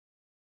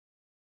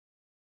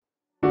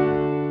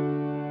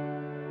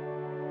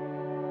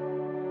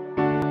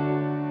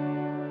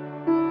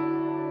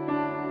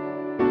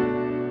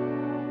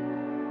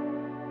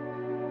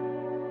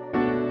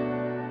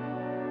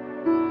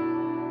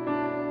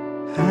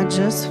I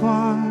just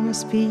want to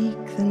speak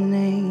the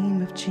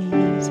name of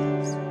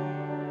Jesus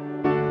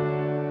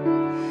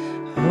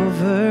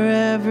over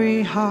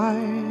every heart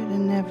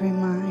and every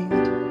mind,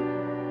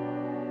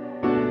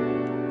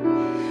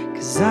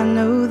 'cause I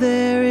know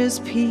there is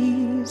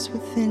peace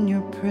within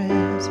your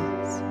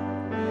presence.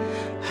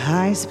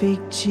 I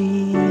speak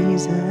Jesus.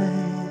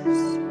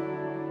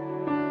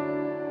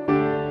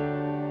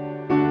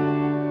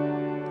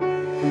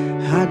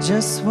 I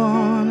just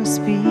want to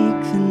speak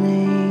the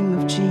name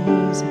of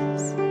Jesus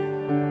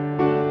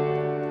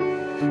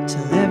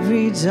till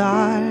every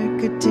dark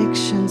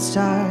addiction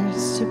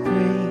starts to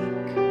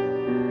break,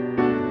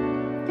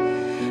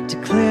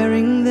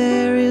 declaring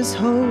there is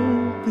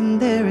hope and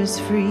there is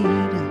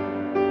freedom.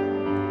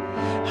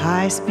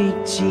 I speak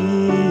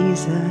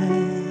Jesus,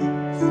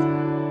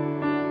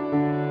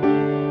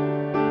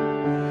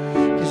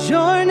 'cause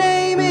your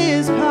name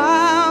is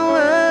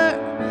power,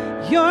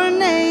 your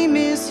name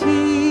is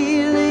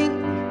healing,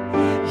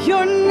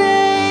 your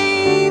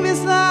name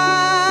is life.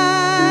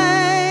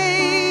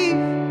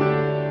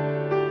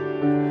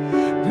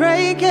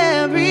 Break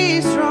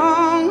every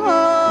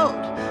stronghold,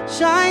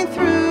 shine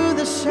through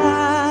the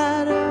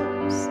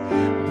shadows,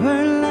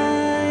 burn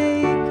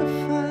like a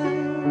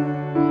fire.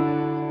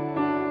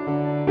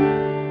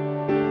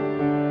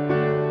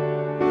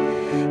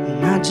 And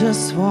I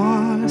just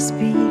want to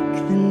speak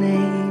the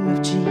name of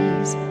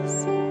Jesus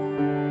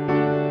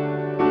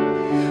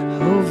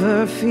over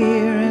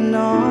fear and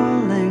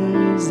all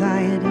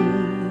anxiety,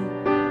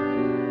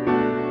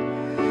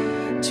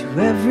 to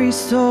every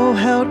soul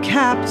held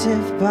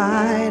captive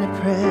by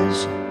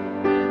depression.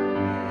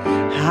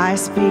 I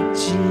speak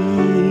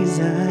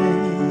Jesus,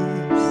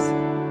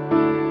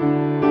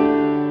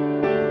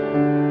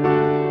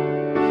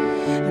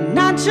 and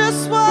I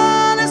just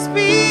want to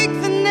speak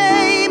the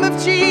name of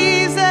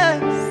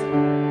Jesus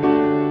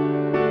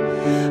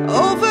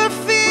over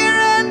fear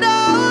and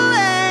all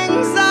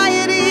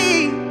anxiety,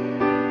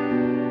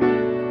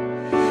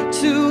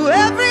 to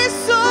every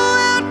soul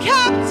held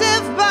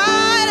captive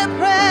by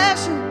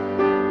depression.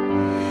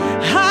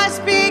 I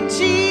speak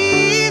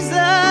Jesus,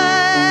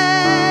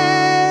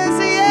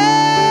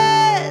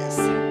 yes,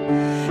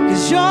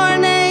 'cause your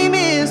name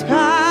is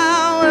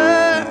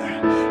power,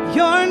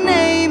 your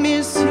name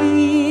is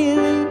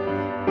healing,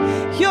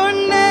 your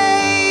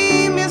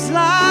name is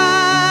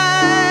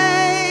life.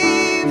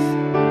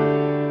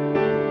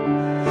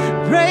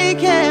 Break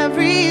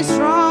every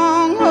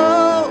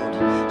stronghold,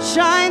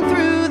 shine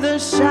through the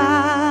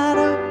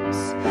shadows,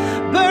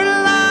 burn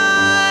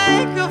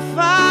like a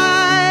fire.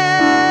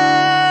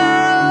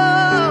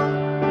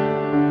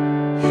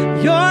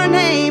 Your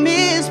name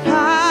is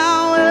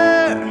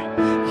power,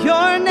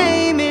 your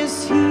name is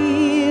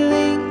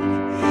healing,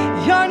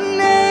 your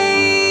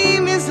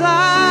name is life.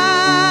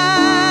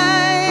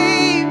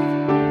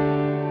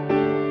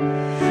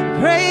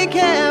 Break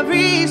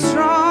every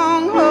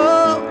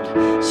stronghold,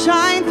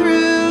 shine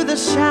through the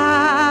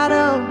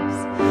shadows,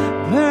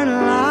 burn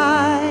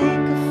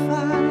like a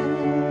fire.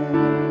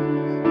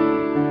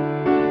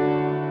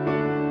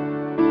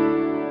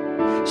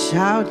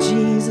 Shout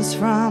Jesus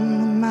from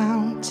the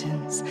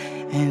mountains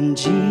and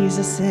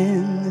Jesus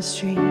in the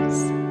streets,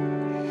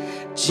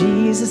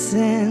 Jesus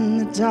in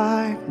the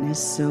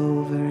darkness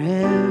over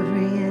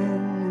every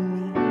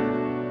enemy,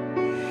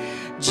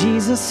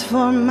 Jesus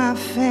for my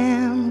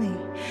family.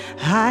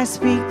 I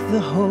speak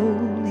the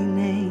holy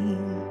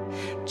name,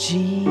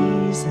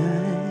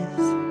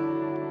 Jesus.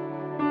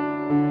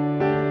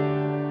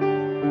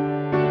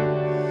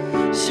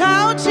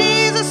 Shout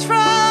Jesus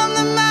from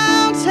the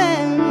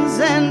mountains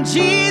and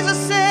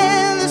Jesus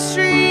in the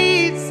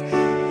streets,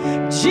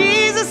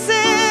 Jesus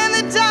in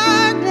the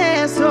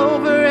darkness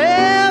over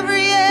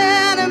every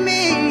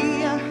enemy,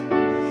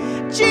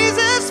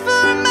 Jesus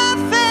for my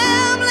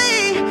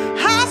family.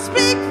 I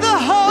speak the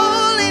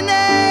holy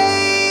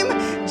name,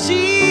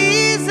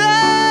 Jesus,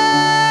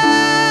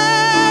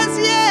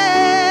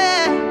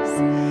 yes,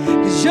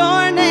 'cause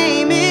your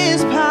name is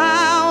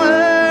power,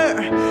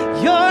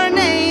 your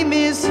name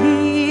is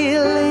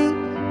healing,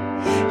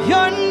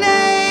 your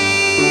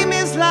name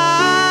is life,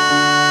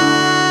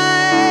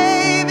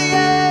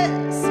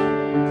 yes.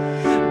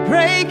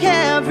 Break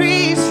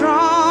every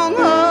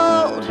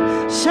stronghold,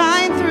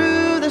 shine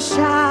through the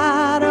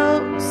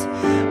shadows,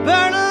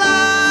 burn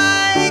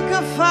like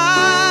a fire.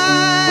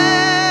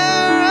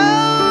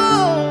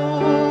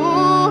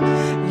 Oh,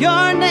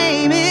 your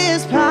name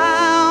is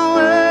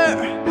power,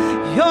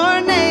 your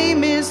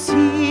name is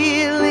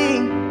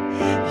healing,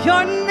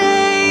 your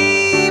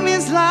name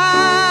is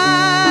life.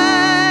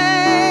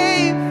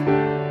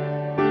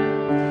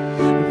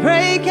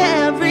 Break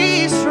every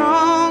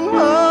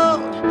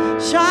stronghold,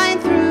 shine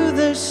through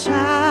the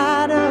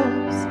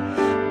shadows,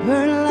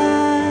 burn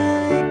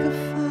like a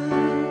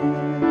fire.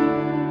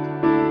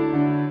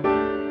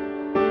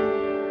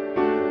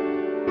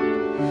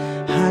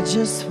 I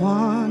just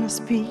want to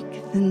speak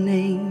the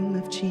name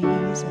of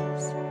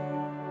Jesus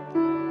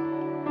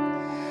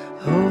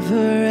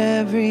over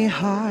every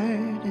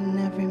heart and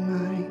every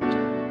mind,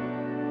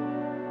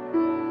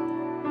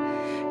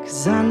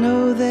 'Cause I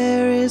know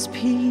there is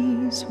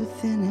peace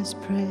within his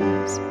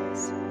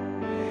presence.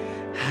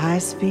 I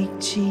speak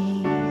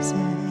Jesus.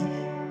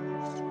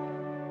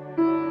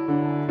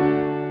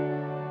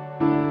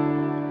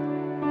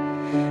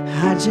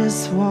 I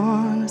just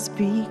want to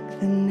speak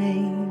the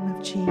name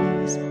of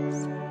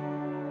Jesus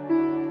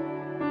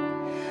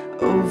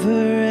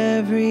over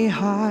every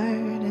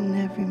heart and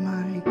every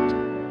mind.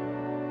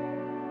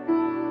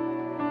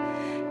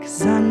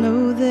 'Cause I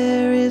know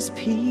there is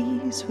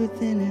peace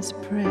within his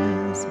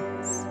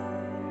presence.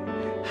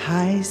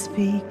 I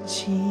speak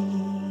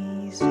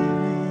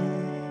Jesus.